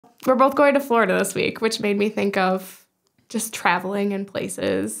we're both going to Florida this week, which made me think of just traveling in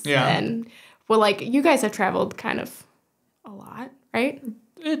places. Yeah. And, well, like, you guys have traveled kind of a lot, right?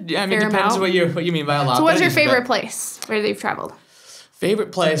 It depends what you mean by a lot. So what's your favorite place where you've traveled?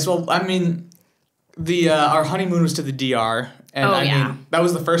 Favorite place? Well, I mean, our honeymoon was to the DR. And mean, that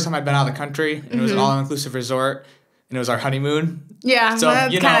was the first time I'd been out of the country. And it was an all-inclusive resort. And it was our honeymoon. Yeah, so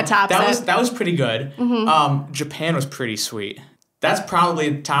that kind of tops it. That was pretty good. Japan was pretty sweet. That's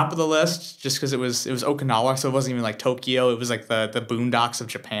probably top of the list, just because it was Okinawa, so it wasn't even like Tokyo. It was like the boondocks of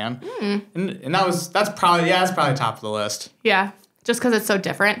Japan, and that's probably top of the list. Yeah, just because it's so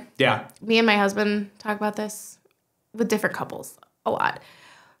different. Yeah, me and my husband talk about this with different couples a lot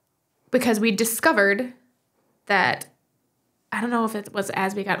because we discovered that I don't know if it was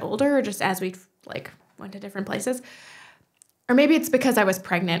as we got older or just as we like went to different places, or maybe it's because I was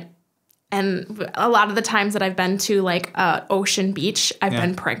pregnant. And a lot of the times that I've been to, like, Ocean Beach, I've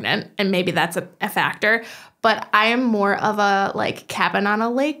been pregnant, and maybe that's a factor. But I am more of a, like, cabin on a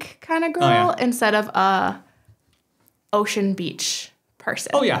lake kind of girl instead of a Ocean Beach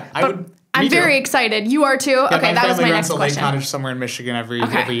person. Oh, yeah. I'm very excited. You are, too? Yeah, okay, that was my next question. My family rents a lake cottage somewhere in Michigan every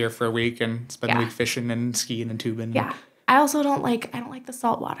year for a week and spend the week fishing and skiing and tubing. Yeah. I also don't like the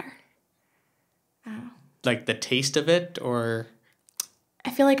salt water. Like the taste of it, or... I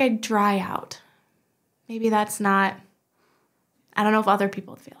feel like I dry out. Maybe that's not... I don't know if other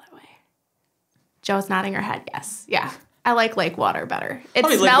people feel that way. Joe's nodding her head, yes. Yeah. I like lake water better. It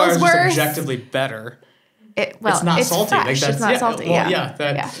smells worse. It's objectively better. It's not salty. Fresh. It's not salty. Well,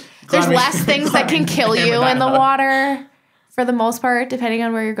 There's less things that can kill you in the water, for the most part, depending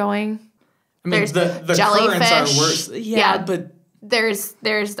on where you're going. I mean, there's the jellyfish. Currents are worse. Yeah, but... There's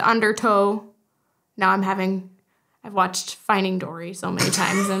the undertow. Now I've watched Finding Dory so many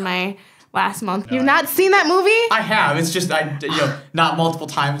times in my last month. You've not seen that movie? I have. It's just not multiple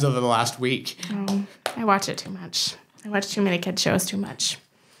times over the last week. Oh, I watch it too much. I watch too many kid shows too much.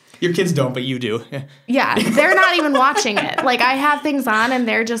 Your kids don't, but you do. Yeah, they're not even watching it. Like, I have things on and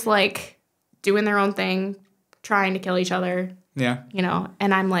they're just like doing their own thing, trying to kill each other. Yeah.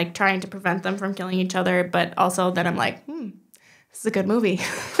 And I'm like trying to prevent them from killing each other, but also then I'm like, this is a good movie.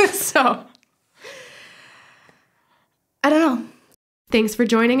 So I don't know. Thanks for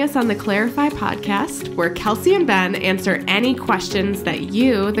joining us on the Clarify podcast, where Kelsey and Ben answer any questions that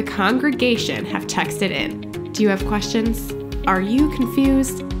you, the congregation, have texted in. Do you have questions? Are you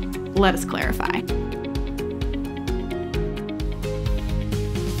confused? Let us clarify.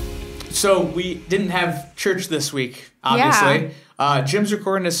 So we didn't have church this week, obviously. Yeah. Jim's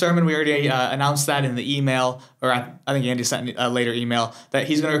recording his sermon. We already announced that in the email, or I think Andy sent a later email, that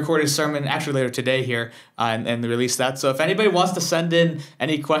he's going to record his sermon actually later today here and release that. So if anybody wants to send in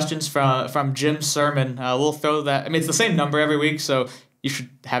any questions from Jim's sermon, we'll throw that. I mean, it's the same number every week, so you should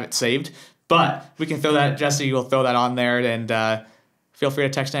have it saved. But we can throw that, Jesse will throw that on there, and feel free to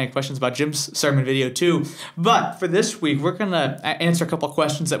text any questions about Jim's sermon video too. But for this week, we're going to answer a couple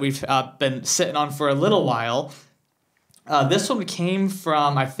questions that we've been sitting on for a little while. This one came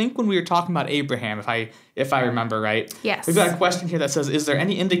from, I think, when we were talking about Abraham, if I remember right. Yes. We've got a question here that says, is there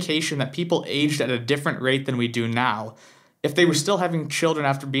any indication that people aged at a different rate than we do now? If they were still having children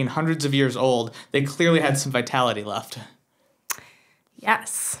after being hundreds of years old, they clearly had some vitality left.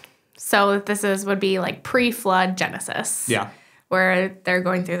 Yes. So this would be like pre-flood Genesis. Yeah. Where they're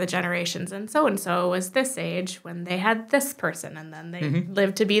going through the generations, and so was this age when they had this person, and then they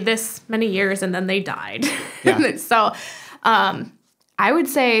lived to be this many years, and then they died. Yeah. So I would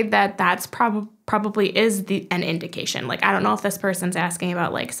say that that's probably is an indication. Like, I don't know if this person's asking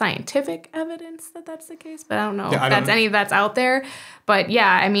about, like, scientific evidence that that's the case, but I don't know if that's any that's out there. But,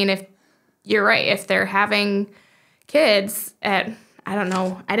 yeah, I mean, if you're right, if they're having kids at, I don't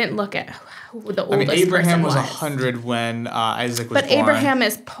know, I didn't look at who the oldest Abraham was person 100 when Isaac was born. But Abraham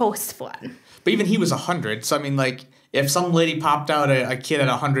is post-flood. But even he was 100. So, I mean, like, if some lady popped out a kid at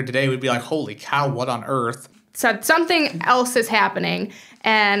 100 today, we'd be like, holy cow, what on earth? So something else is happening,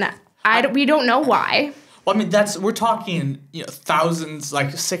 and we don't know why. Well, I mean, we're talking thousands,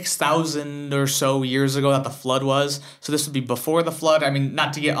 like 6,000 or so years ago that the flood was. So this would be before the flood. I mean,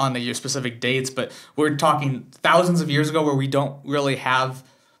 not to get on the specific dates, but we're talking thousands of years ago where we don't really have.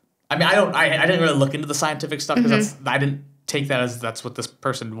 I mean, I didn't really look into the scientific stuff because I didn't take that as that's what this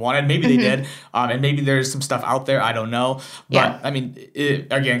person wanted. Maybe they did, and maybe there's some stuff out there. I don't know. But, I mean, it,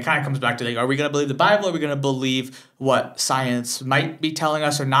 again, kind of comes back to, like, are we going to believe the Bible? Or are we going to believe what science might be telling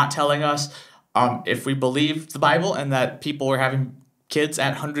us or not telling us? If we believe the Bible and that people were having kids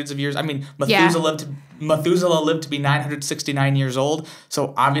at hundreds of years, I mean, Methuselah lived to be 969 years old.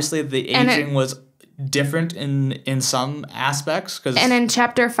 So obviously the aging was different in some aspects. And in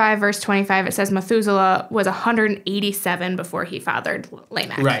chapter 5, verse 25, it says Methuselah was 187 before he fathered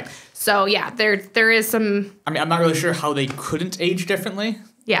Lamech. Right. So, yeah, there is some... I mean, I'm not really sure how they couldn't age differently.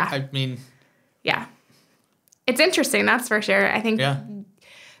 Yeah. I mean... Yeah. It's interesting, that's for sure. I think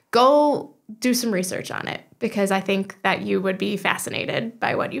go do some research on it, because I think that you would be fascinated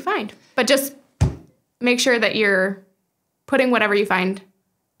by what you find. But just make sure that you're putting whatever you find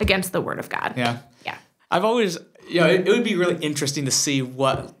against the Word of God. Yeah. Yeah. I've always, it would be really interesting to see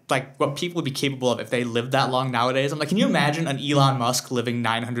what people would be capable of if they lived that long nowadays. I'm like, can you imagine an Elon Musk living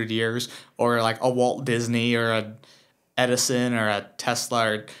 900 years, or like a Walt Disney or a Edison or a Tesla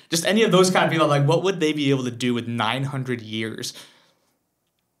or just any of those kind of people? Like, what would they be able to do with 900 years?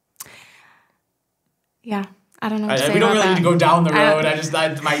 Yeah. I don't know what to say we don't about really need to go down the road.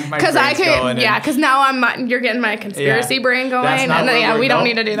 My because I could, because now you're getting my conspiracy brain going, and we don't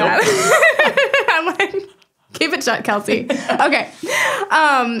need to do that. I'm like, keep it shut, Kelsey. Okay.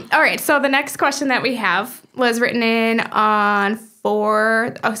 All right. So the next question that we have was written in on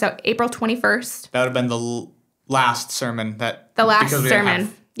April 21st. That would have been the last sermon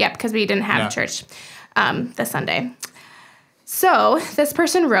because we didn't have church this Sunday. So this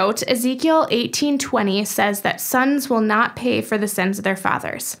person wrote, Ezekiel 18:20 says that sons will not pay for the sins of their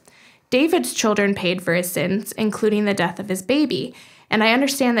fathers. David's children paid for his sins, including the death of his baby. And I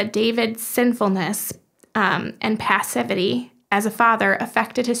understand that David's sinfulness and passivity as a father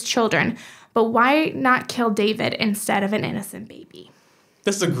affected his children. But why not kill David instead of an innocent baby?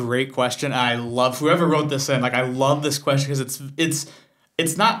 This is a great question. I love whoever wrote this in. Like, I love this question because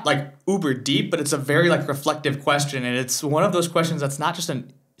it's not like uber deep, but it's a very like reflective question, and it's one of those questions that's not just a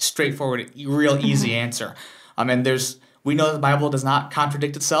straightforward, real easy answer. And we know that the Bible does not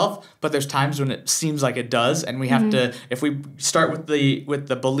contradict itself, but there's times when it seems like it does, and we have to. If we start with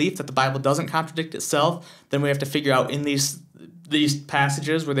the belief that the Bible doesn't contradict itself, then we have to figure out in these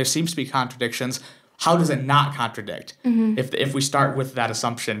passages where there seems to be contradictions, how does it not contradict? If we start with that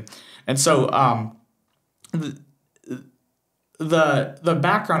assumption, and so The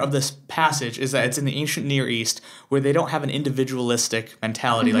background of this passage is that it's in the ancient Near East, where they don't have an individualistic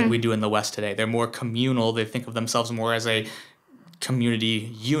mentality like we do in the West today. They're more communal. They think of themselves more as a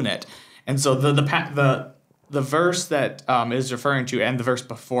community unit. And so the verse that is referring to, and the verse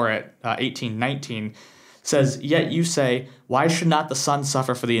before it, 18:19, says, "Yet you say, why should not the son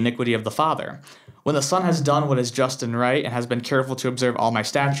suffer for the iniquity of the father? When the son has done what is just and right, and has been careful to observe all my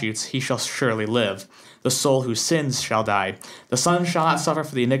statutes, he shall surely live. The soul who sins shall die. The son shall not suffer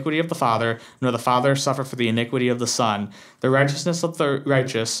for the iniquity of the father, nor the father suffer for the iniquity of the son. The righteousness of the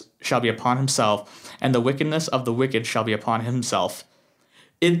righteous shall be upon himself, and the wickedness of the wicked shall be upon himself."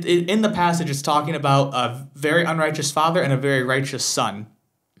 In the passage, it's talking about a very unrighteous father and a very righteous son.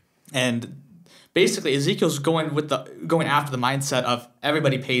 And basically, Ezekiel's going after the mindset of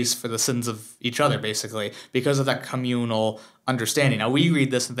everybody pays for the sins of each other, basically, because of that communal understanding. Now, we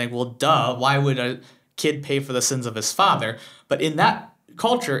read this and think, well, duh, why would a kid pay for the sins of his father? But in that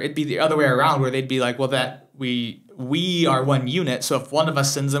culture, it'd be the other way around, where they'd be like, well, that we are one unit, so if one of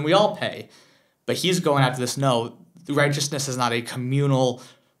us sins, then we all pay. But he's going after this, no, righteousness is not a communal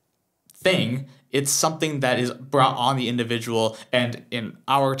thing. It's something that is brought on the individual, and in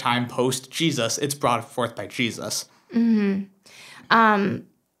our time post-Jesus, it's brought forth by Jesus. He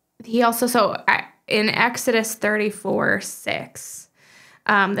also, in Exodus 34:6,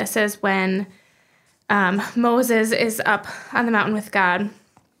 this is when Moses is up on the mountain with God,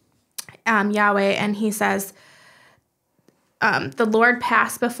 Yahweh, and he says, the Lord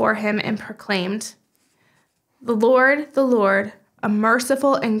passed before him and proclaimed, the Lord, a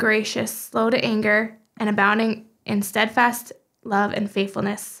merciful and gracious, slow to anger, and abounding in steadfast love and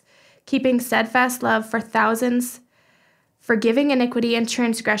faithfulness, keeping steadfast love for thousands, forgiving iniquity and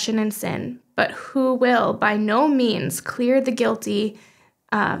transgression and sin, but who will by no means clear the guilty,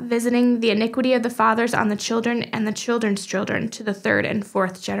 visiting the iniquity of the fathers on the children and the children's children to the third and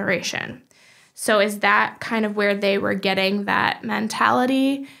fourth generation. So is that kind of where they were getting that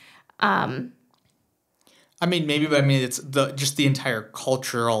mentality? I mean, maybe, but I mean, it's just the entire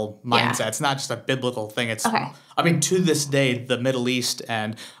cultural mindset. Yeah. It's not just a biblical thing. It's, okay. I mean, to this day, the Middle East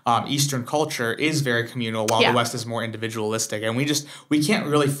and Eastern culture is very communal, while the West is more individualistic. And we can't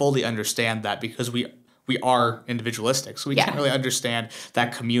really fully understand that because we are individualistic. So we can't really understand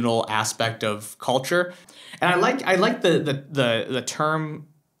that communal aspect of culture. And I like the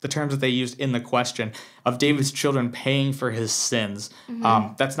terms that they used in the question of David's children paying for his sins.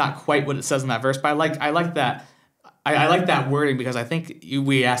 Mm-hmm. That's not quite what it says in that verse, but I like that. I like that wording because I think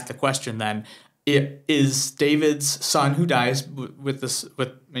we asked the question then: it is David's son who dies with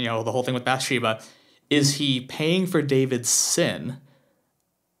the whole thing with Bathsheba. is he paying for David's sin?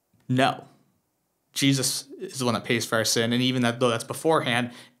 No. Jesus is the one that pays for our sin, and even though that's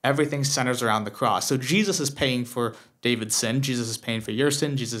beforehand, everything centers around the cross. So Jesus is paying for David's sin. Jesus is paying for your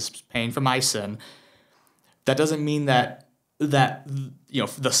sin. Jesus is paying for my sin. That doesn't mean that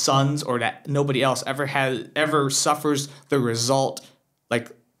the sons or that nobody else ever suffers the result, like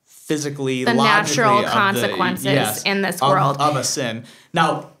physically, the logically, natural consequences in this world of a sin.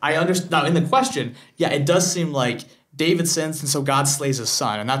 Now I understand. Now in the question, it does seem like David sins, and so God slays his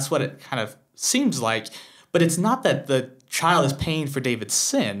son, and that's what it kind of seems like. But it's not that the child is paying for David's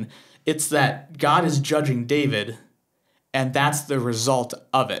sin. It's that God is judging David, and that's the result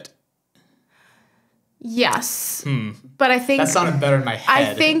of it. Yes. But I think that sounded better in my head.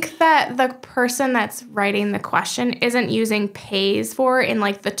 I think that the person that's writing the question isn't using pays for in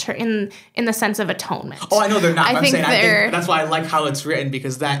like in the sense of atonement. Oh, I know they're not. I think that's why I like how it's written,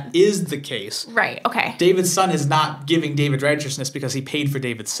 because that is the case. Right. Okay. David's son is not giving David righteousness because he paid for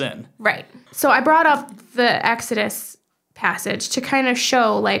David's sin. Right. So I brought up the Exodus passage to kind of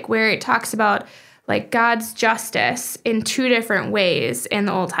show like where it talks about like God's justice in two different ways in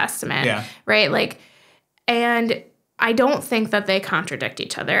the Old Testament. Yeah. Right? Like, and I don't think that they contradict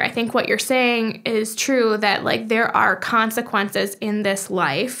each other. I think what you're saying is true, that like there are consequences in this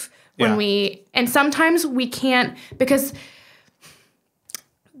life when and sometimes we can't, because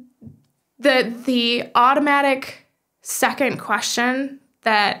the automatic second question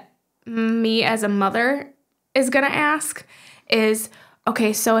that me as a mother is going to ask is,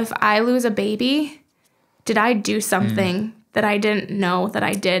 okay, so if I lose a baby, did I do something that I didn't know that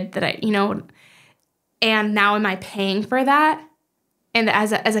I did, and now am I paying for that? And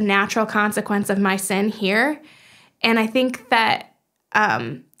as a natural consequence of my sin here? And I think that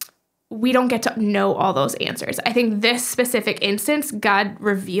we don't get to know all those answers. I think this specific instance, God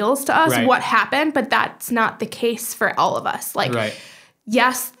reveals to us what happened, but that's not the case for all of us. Like,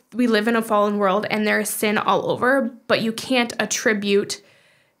 yes, we live in a fallen world and there is sin all over, but you can't attribute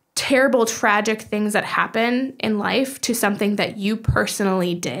terrible, tragic things that happen in life to something that you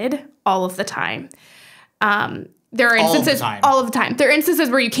personally did all of the time. There are instances all of the time. There are instances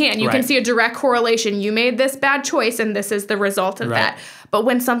where you can see a direct correlation. You made this bad choice and this is the result of that. But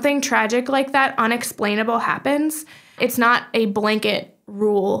when something tragic like that, unexplainable, happens, it's not a blanket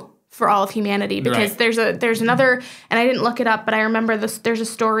rule for all of humanity, because there's another, and I didn't look it up, but I remember there's a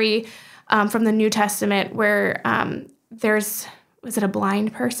story from the New Testament where was it a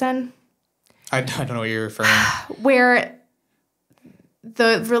blind person? I don't know what you're referring to. Where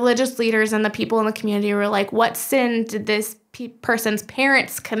the religious leaders and the people in the community were like, what sin did this person's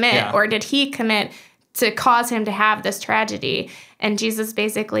parents commit, or did he commit to cause him to have this tragedy? And Jesus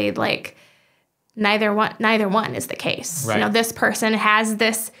basically like, neither one is the case. This person has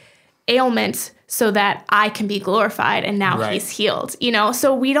this ailment so that I can be glorified, and now he's healed.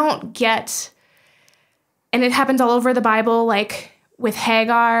 So we don't get, and it happens all over the Bible, like with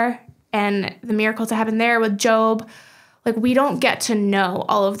Hagar and the miracles that happened there, with Job. Like, we don't get to know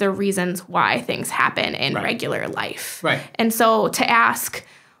all of the reasons why things happen in regular life. And so to ask,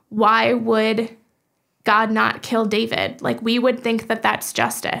 why would God not kill David? Like, we would think that that's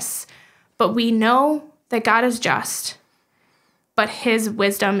justice. But we know that God is just, but his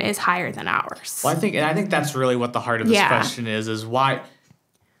wisdom is higher than ours. Well, I think that's really what the heart of this question is why,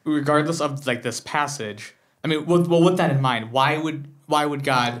 regardless of like this passage, I mean, well, with that in mind, why would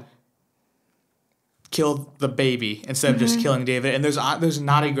God kill the baby instead of just killing David? And there's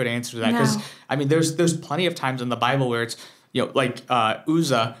not a good answer to that, because I mean there's plenty of times in the Bible where it's like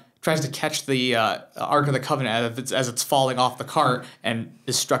Uzzah tries to catch the Ark of the Covenant as it's falling off the cart and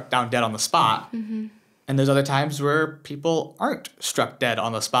is struck down dead on the spot. And there's other times where people aren't struck dead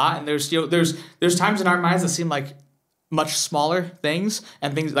on the spot, and there's times in our minds that seem like much smaller things,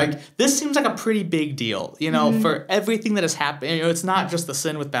 and things like this seems like a pretty big deal, for everything that has happened. It's not just the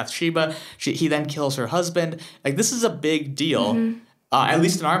sin with Bathsheba. He then kills her husband. Like, this is a big deal, at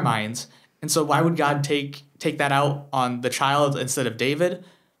least in our minds. And so why would God take that out on the child instead of David?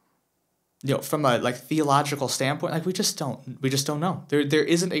 From a like theological standpoint, like we just don't know. There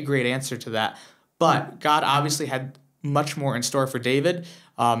isn't a great answer to that. But God obviously had much more in store for David.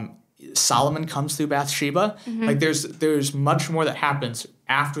 Solomon comes through Bathsheba. Like there's much more that happens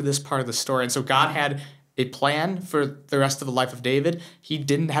after this part of the story. And so God had a plan for the rest of the life of David. He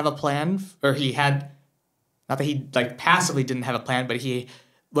didn't have a plan, or he had, not that he like passively didn't have a plan,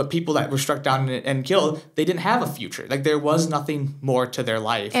 but people that were struck down and killed, they didn't have a future. Like, there was nothing more to their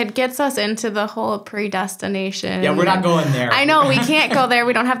life. It gets us into the whole predestination. Yeah, we're not going there. I know, we can't go there.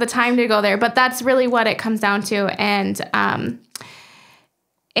 We don't have the time to go there. But that's really what it comes down to.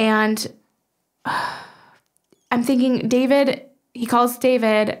 And I'm thinking David, he calls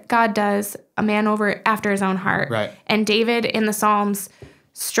David, God does, a man over after his own heart. Right. And David in the Psalms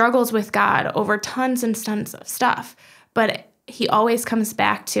struggles with God over tons and tons of stuff. But he always comes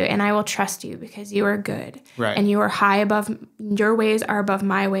back to, and I will trust you because you are good. Right. And you are high above, your ways are above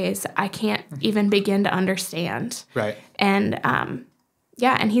my ways. I can't even begin to understand. Right. And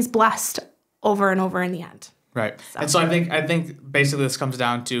and he's blessed over and over in the end. Right. So. And so I think basically this comes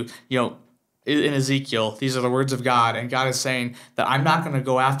down to, in Ezekiel, these are the words of God, and God is saying that I'm not going to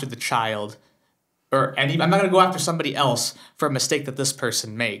go after the child, I'm not going to go after somebody else for a mistake that this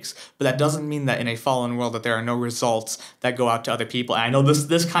person makes. But that doesn't mean that in a fallen world that there are no results that go out to other people. And I know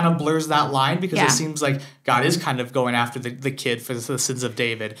this kind of blurs that line because it seems like God is kind of going after the kid for the sins of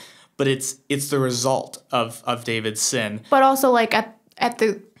David, but it's the result of David's sin. But also like at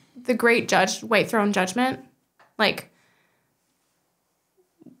the great white throne judgment, like,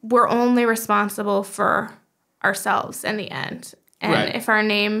 we're only responsible for ourselves in the end. And if our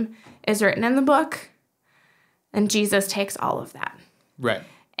name is written in the book, then Jesus takes all of that. Right.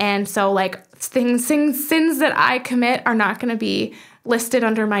 And so, like, sins that I commit are not going to be listed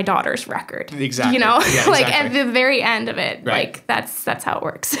under my daughter's record. Exactly. Yeah, exactly. Like, at the very end of it. Right. Like, that's how it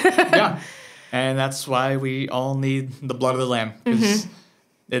works. Yeah. And that's why we all need the blood of the Lamb.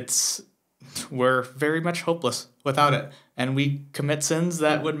 Because we're very much hopeless without it. And we commit sins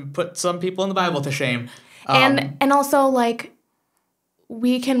that would put some people in the Bible to shame. And also, like,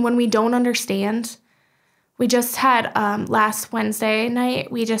 when we don't understand, we just had last Wednesday night,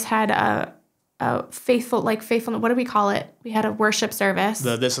 we just had a faithful, what do we call it? We had a worship service.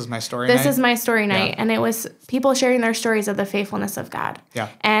 This is my story night. This is my story night. And it was people sharing their stories of the faithfulness of God. Yeah.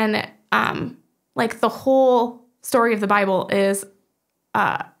 And the whole story of the Bible is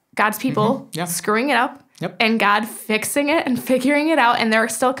God's people screwing it up. Yep. And God fixing it and figuring it out. And there are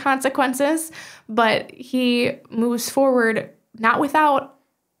still consequences, but he moves forward, not without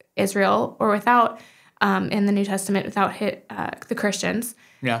Israel or without, in the New Testament, without the Christians,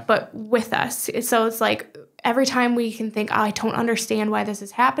 but with us. So it's like every time we can think, I don't understand why this is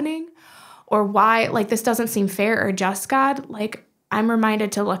happening or why, like, this doesn't seem fair or just, God, like, I'm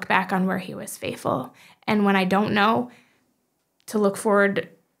reminded to look back on where he was faithful. And when I don't know, to look forward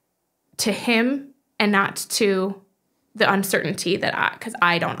to him and not to the uncertainty because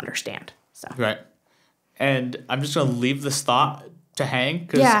I don't understand. So. Right. And I'm just going to leave this thought to hang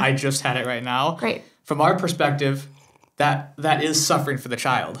because I just had it right now. Great. From our perspective, that is suffering for the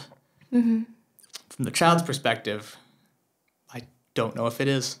child. Mm-hmm. From the child's perspective, I don't know if it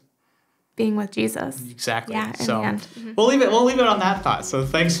is. Being with Jesus. Exactly. Yeah, in the end. Mm-hmm. We'll leave it on that thought. So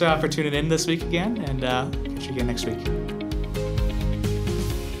thanks for tuning in this week again, and catch you again next week.